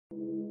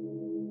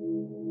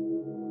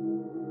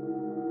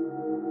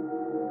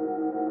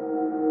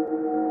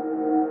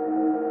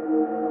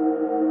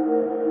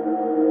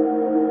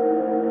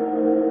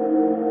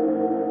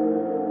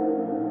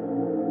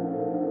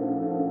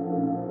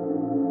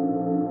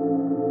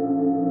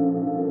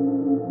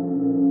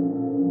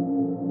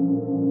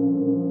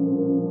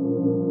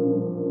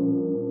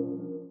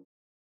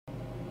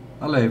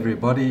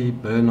everybody,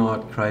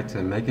 Bernard crater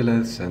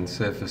megaliths and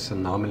surface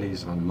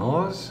anomalies on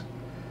Mars.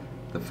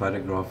 The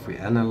photograph we're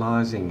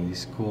analyzing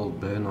is called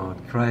Bernard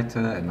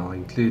crater, and I'll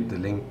include the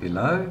link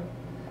below.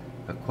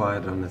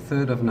 Acquired on the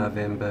 3rd of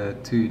November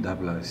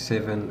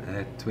 2007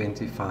 at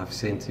 25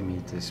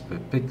 centimeters per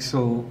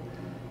pixel.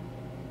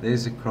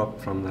 There's a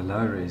crop from the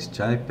low-res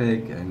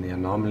JPEG, and the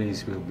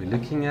anomalies we'll be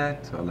looking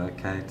at are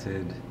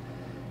located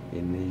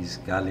in these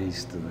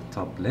gullies to the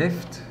top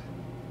left.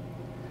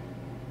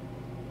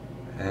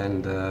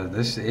 And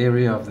this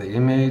area of the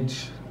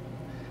image,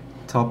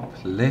 top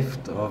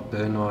left of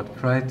Bernard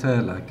crater,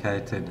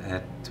 located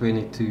at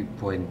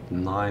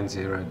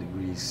 22.90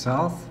 degrees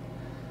south,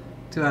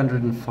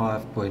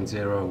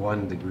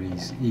 205.01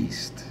 degrees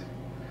east.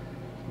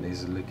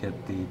 There's a look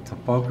at the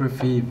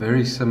topography,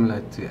 very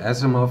similar to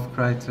Asimov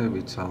crater,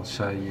 which I'll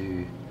show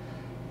you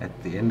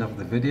at the end of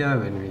the video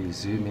when we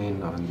zoom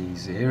in on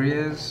these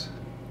areas.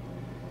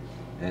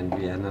 And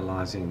we're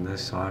analyzing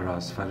this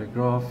high-rise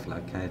photograph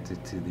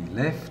located to the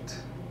left,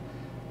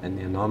 and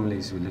the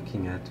anomalies we're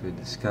looking at were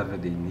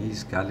discovered in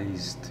these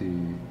gullies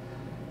to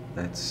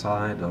that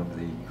side of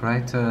the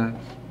crater.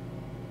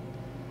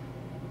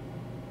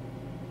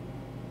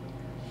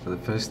 So the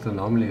first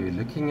anomaly we're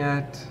looking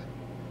at,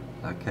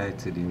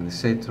 located in the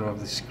center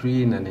of the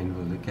screen, and then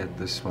we'll look at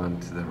this one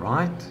to the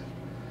right.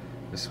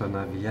 This one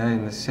over here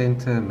in the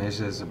center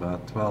measures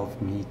about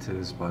 12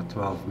 meters by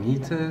 12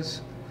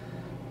 meters.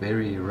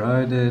 Very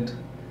eroded,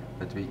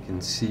 but we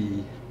can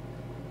see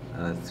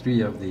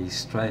 3 of these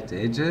straight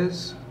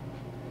edges,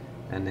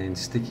 and then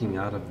sticking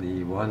out of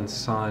the one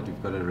side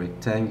we've got a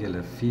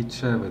rectangular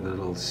feature with a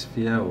little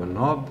sphere or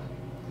knob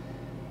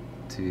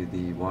to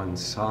the one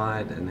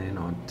side, and then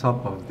on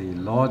top of the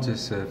larger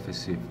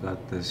surface we've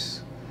got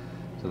this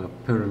sort of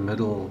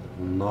pyramidal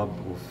knob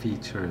or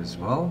feature as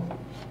well.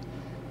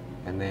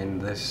 And then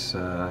this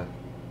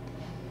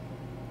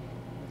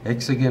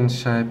hexagon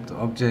shaped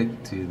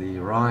object to the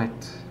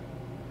right,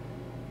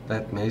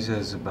 that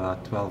measures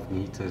about 12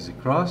 meters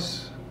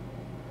across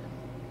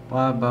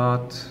by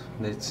about,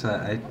 let's say,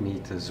 8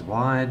 meters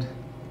wide,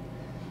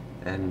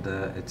 and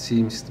it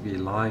seems to be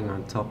lying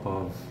on top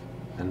of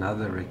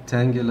another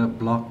rectangular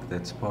block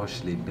that's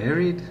partially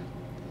buried.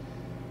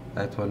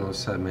 That one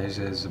also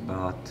measures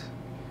about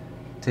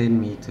 10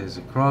 meters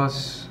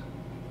across.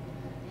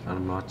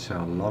 I'm not sure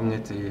how long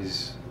it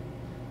is,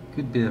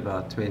 could be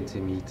about 20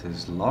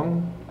 meters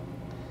long.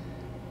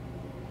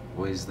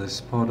 Where's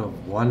this part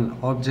of one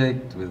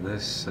object with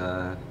this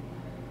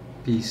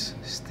piece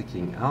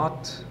sticking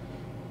out,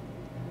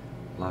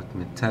 like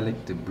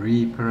metallic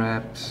debris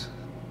perhaps.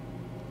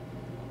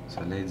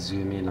 So let's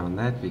zoom in on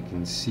that. We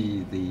can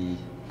see the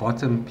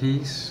bottom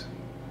piece,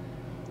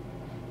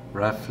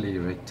 roughly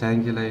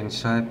rectangular in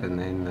shape, and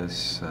then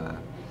this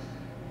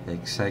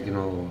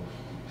hexagonal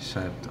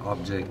shaped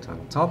object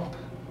on top,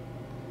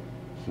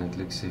 and it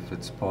looks as if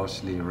it's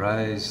partially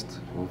raised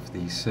off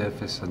the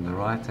surface on the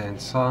right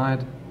hand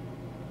side.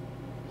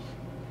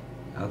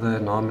 Other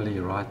anomaly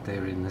right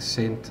there in the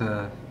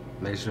center,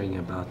 measuring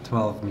about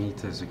 12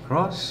 meters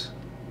across,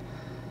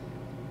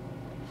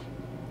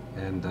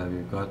 and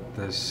we've got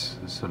this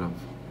sort of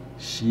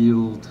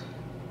shield,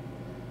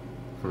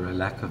 for a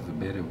lack of a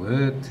better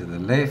word, to the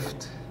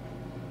left,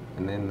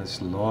 and then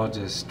this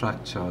larger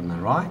structure on the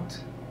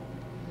right.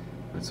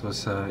 It's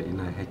also in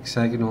a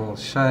hexagonal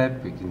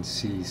shape. We can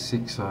see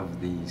 6 of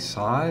the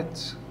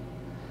sides,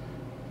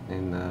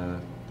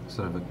 and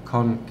sort of a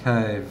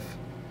concave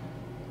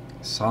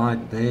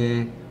side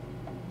there,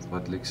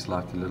 what looks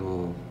like a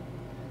little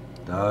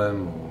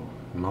dome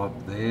or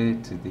knob there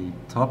to the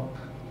top.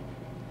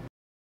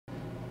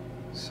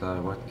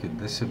 So what could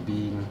this have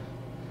been?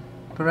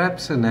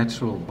 Perhaps a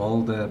natural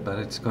boulder, but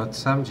it's got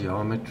some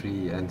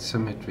geometry and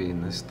symmetry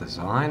in this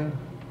design.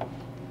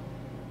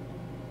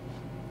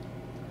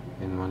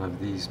 In one of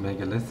these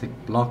megalithic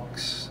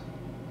blocks,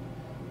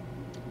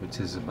 which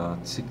is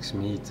about 6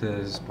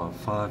 meters by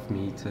 5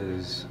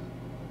 meters.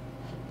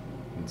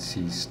 You can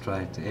see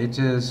straight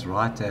edges,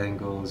 right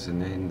angles,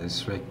 and then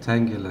this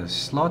rectangular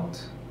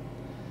slot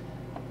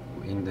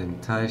or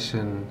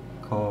indentation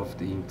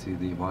carved into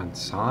the one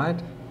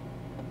side.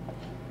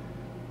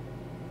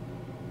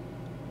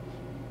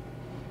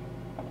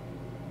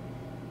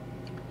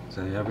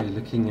 So here we're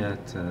looking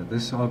at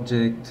this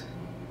object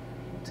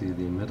to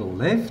the middle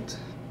left.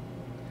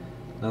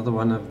 Another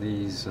one of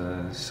these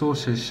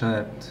saucer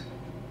shaped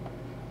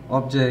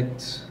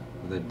objects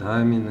with a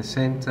dome in the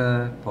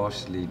center,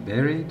 partially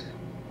buried.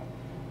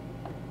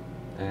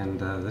 And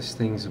this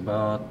thing's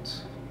about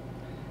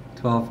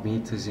 12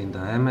 meters in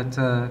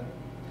diameter,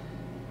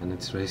 and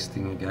it's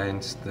resting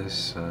against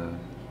this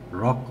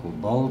rock or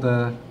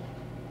boulder.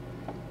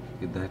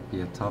 Could that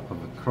be a type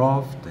of a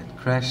craft that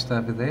crashed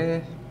over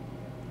there?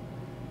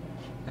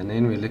 And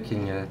then we're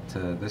looking at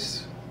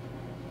this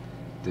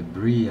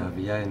debris over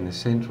here in the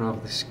center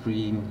of the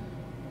screen.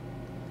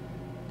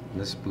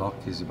 This block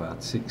is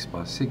about 6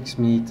 by 6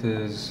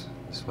 meters,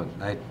 this one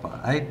 8 by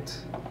 8.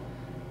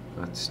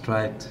 Got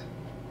straight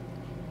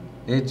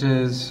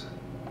edges,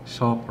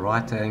 sharp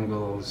right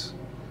angles,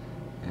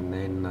 and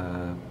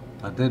then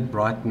I did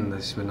brighten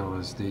this when I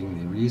was doing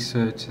the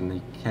research, and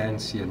you can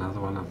see another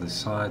one of the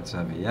sides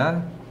over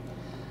here.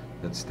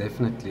 That's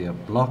definitely a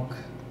block.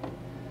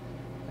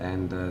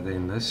 And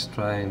then this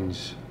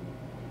strange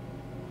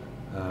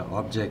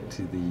object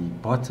to the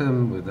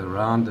bottom with a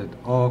rounded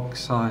arc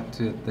side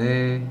to it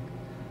there,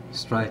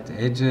 straight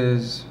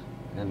edges,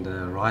 and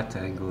a right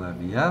angle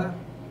over here.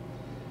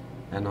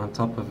 And on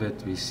top of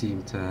it we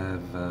seem to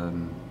have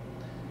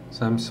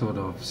some sort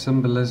of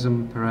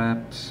symbolism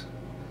perhaps.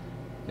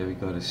 Here we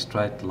got a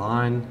straight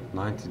line,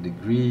 90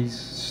 degrees,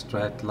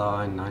 straight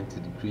line,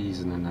 90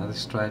 degrees, and another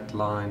straight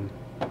line,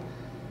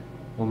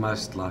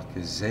 almost like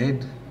a Z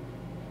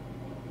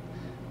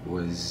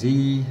or a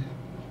Z.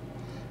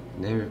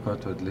 And then we've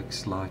got what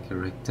looks like a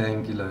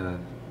rectangular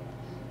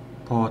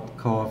part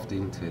carved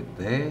into it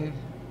there.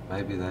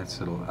 Maybe that's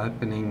a little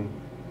opening.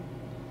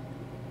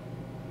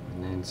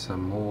 And then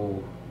some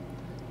more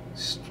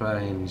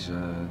strange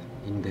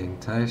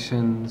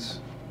indentations.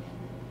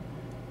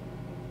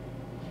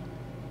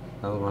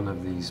 Another one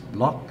of these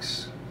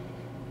blocks,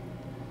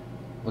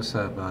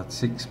 also about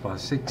 6 by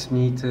 6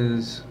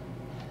 meters.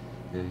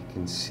 There you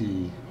can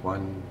see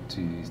 1,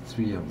 2,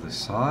 3 of the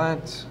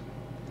sides,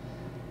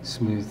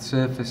 smooth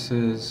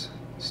surfaces,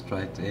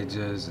 straight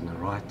edges, and a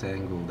right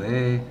angle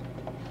there.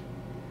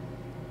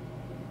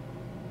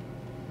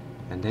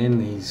 And then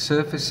these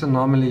surface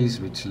anomalies,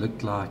 which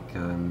look like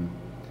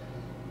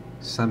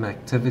some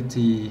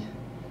activity,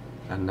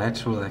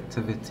 unnatural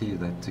activity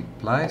that took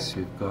place.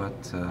 We've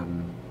got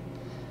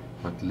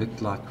what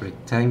looked like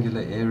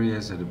rectangular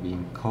areas that have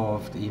been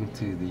carved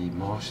into the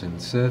Martian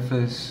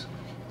surface.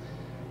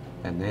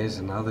 And there's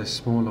another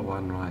smaller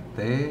one right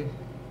there.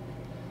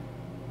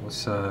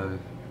 Also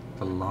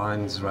the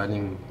lines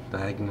running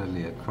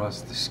diagonally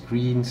across the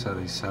screen, so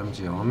there's some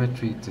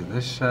geometry to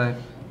this shape.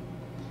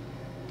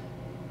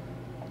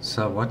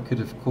 So what could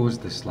have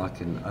caused this? Like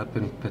an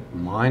open pit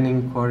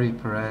mining quarry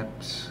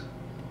perhaps?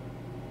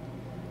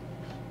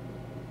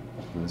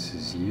 And this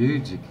is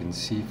huge. You can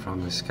see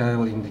from the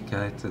scale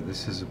indicator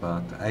this is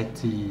about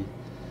 80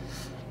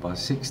 by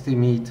 60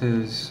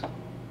 meters.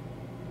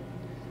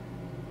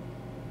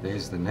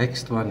 There's the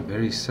next one,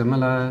 very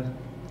similar,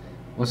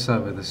 also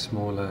with a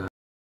smaller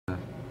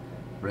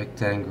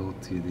rectangle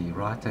to the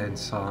right hand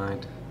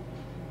side.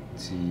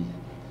 See,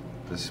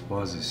 this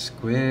was a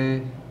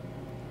square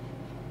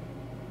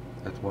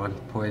at one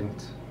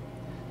point.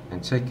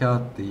 And check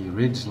out the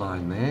ridge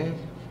line there.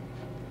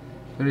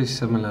 Very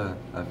similar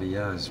over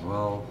here as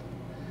well.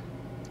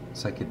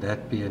 So could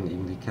that be an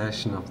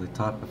indication of the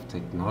type of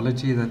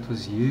technology that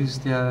was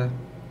used here?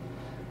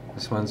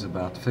 This one's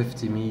about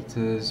 50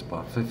 meters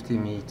by 50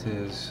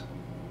 meters.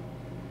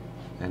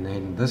 And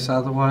then this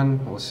other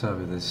one, also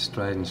with a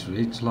strange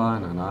ridge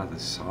line on either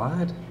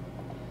side.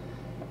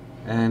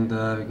 And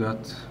we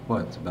got,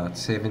 what, about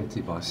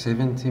 70 by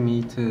 70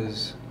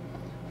 meters.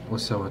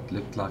 Also what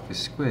looked like a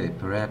square.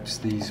 Perhaps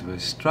these were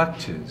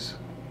structures.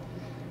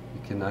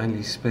 You can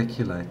only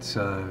speculate.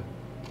 So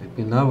let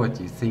me know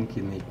what you think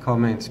in the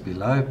comments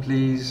below,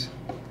 please.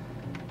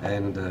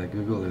 And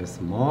Google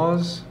Earth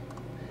Mars.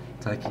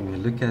 Taking a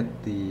look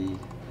at the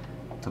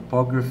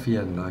topography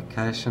and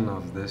location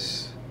of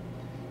this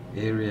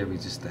area we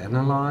just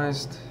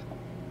analyzed.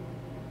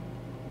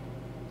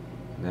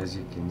 And as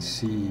you can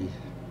see,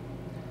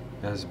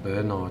 there's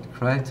Bernard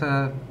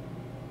Crater,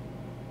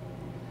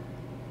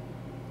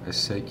 a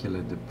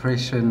circular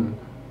depression,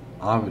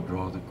 I would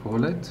rather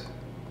call it.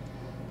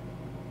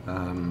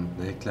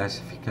 Their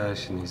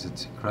classification is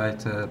it's a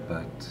crater,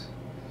 but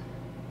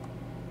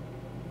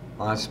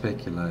I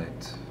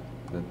speculate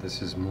that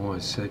this is more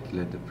a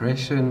circular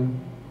depression,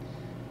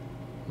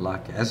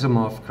 like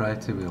Asimov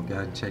crater. We'll go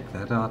and check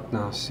that out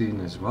now soon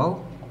as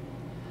well.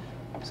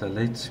 So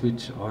let's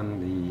switch on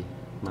the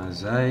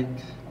mosaic,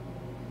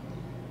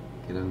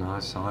 get a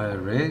nice higher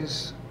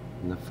res.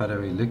 And the photo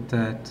we looked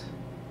at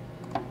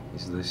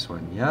is this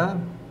one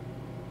here.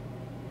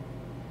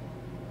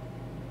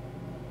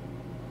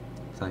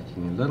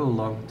 Taking a little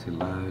long to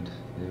load.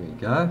 There we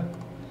go.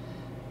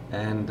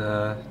 And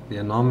the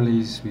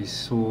anomalies we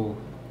saw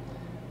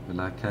were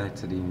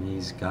located in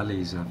these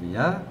gullies over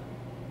here.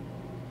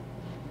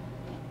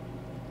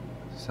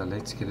 So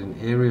let's get an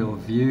aerial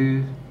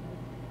view,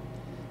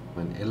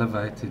 an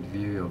elevated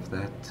view of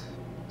that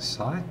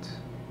site.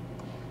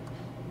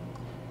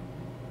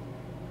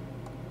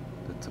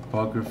 The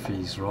topography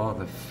is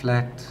rather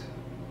flat,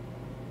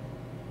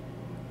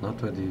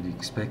 not what you'd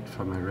expect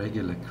from a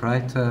regular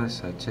crater.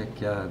 So check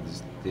here,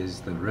 there's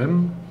the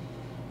rim.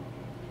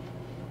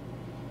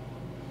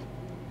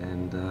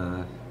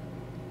 And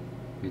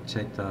we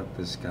checked out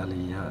this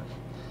gully here.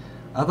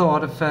 Other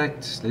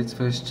artifacts, let's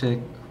first check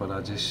what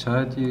I just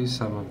showed you,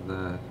 some of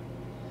the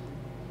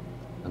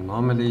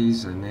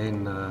anomalies, and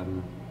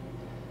then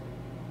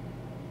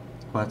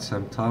quite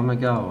some time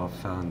ago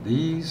I found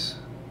these.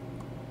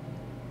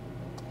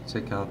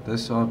 Check out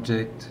this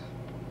object.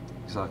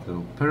 It's like a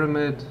little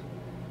pyramid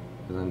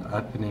with an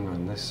opening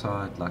on this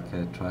side, like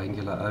a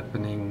triangular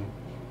opening.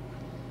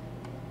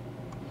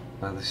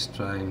 Another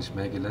strange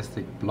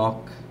megalithic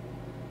block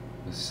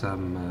with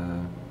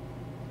some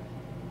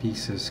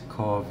pieces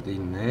carved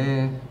in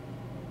there.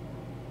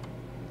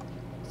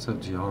 Lots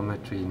of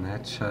geometry in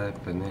that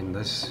shape, and then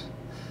this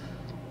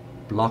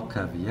block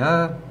over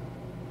here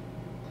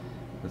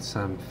with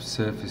some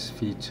surface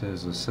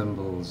features or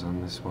symbols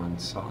on this one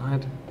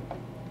side.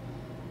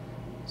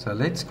 So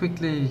let's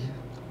quickly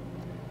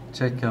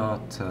check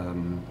out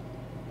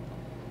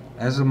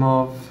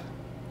Asimov.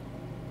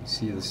 You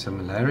see the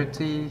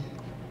similarity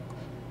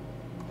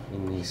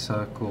in the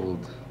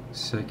so-called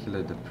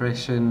circular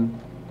depression.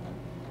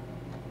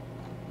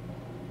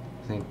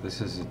 I think this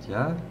is it,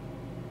 yeah?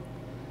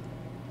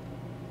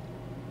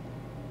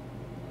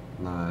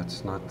 No,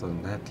 it's not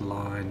on that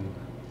line.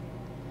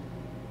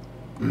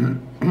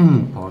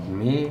 Pardon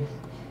me.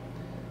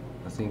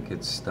 I think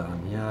it's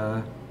down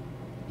here.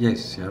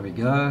 Yes, here we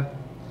go.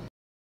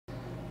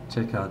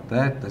 Check out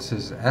that. This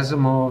is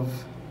Asimov.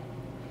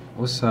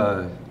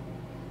 Also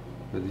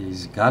with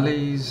these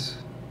gullies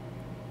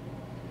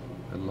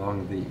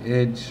along the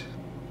edge.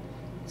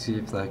 Let's see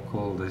if they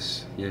call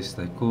this, yes,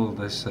 they call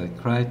this a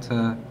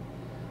crater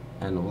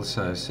and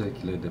also a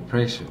circular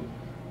depression.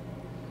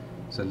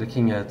 So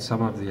looking at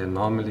some of the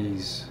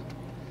anomalies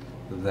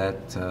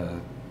that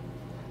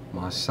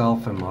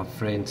myself and my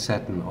friend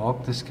Saturn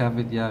Arc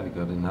discovered here. We've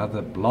got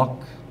another block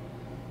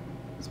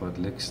with what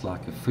looks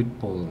like a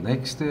football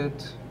next to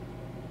it,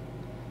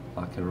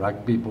 like a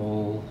rugby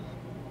ball.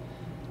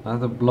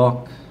 Another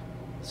block,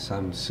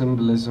 some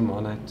symbolism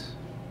on it.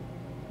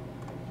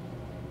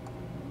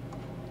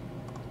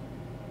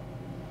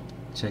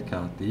 Check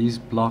out these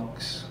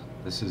blocks.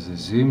 This is a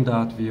zoomed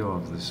out view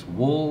of this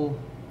wall.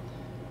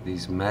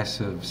 These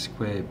massive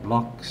square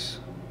blocks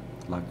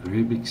like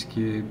Rubik's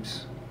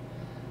cubes,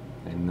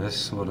 and this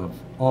sort of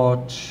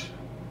arch.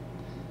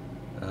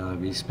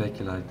 We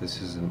speculate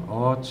this is an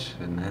arch,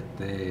 and that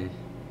there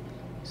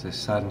is the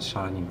sun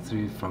shining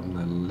through from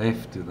the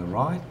left to the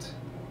right.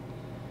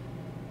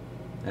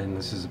 And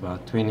this is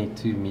about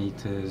 22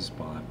 meters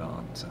by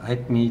about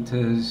 8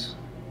 meters.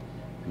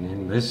 And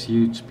then this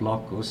huge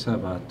block, also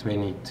about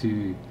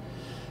 22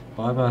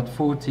 by about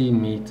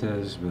 14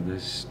 meters, with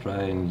this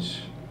strange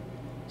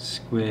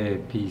square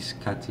piece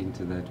cut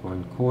into that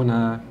one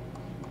corner.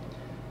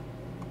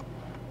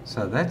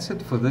 So that's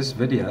it for this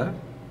video.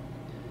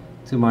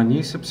 To my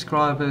new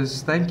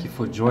subscribers, thank you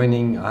for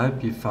joining. I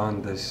hope you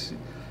found this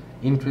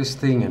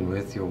interesting and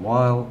worth your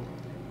while.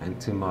 And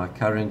to my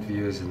current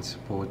viewers and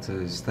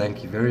supporters,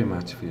 thank you very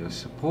much for your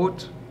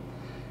support.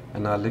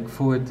 And I look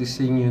forward to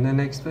seeing you in the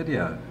next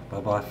video. Bye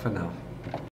bye for now.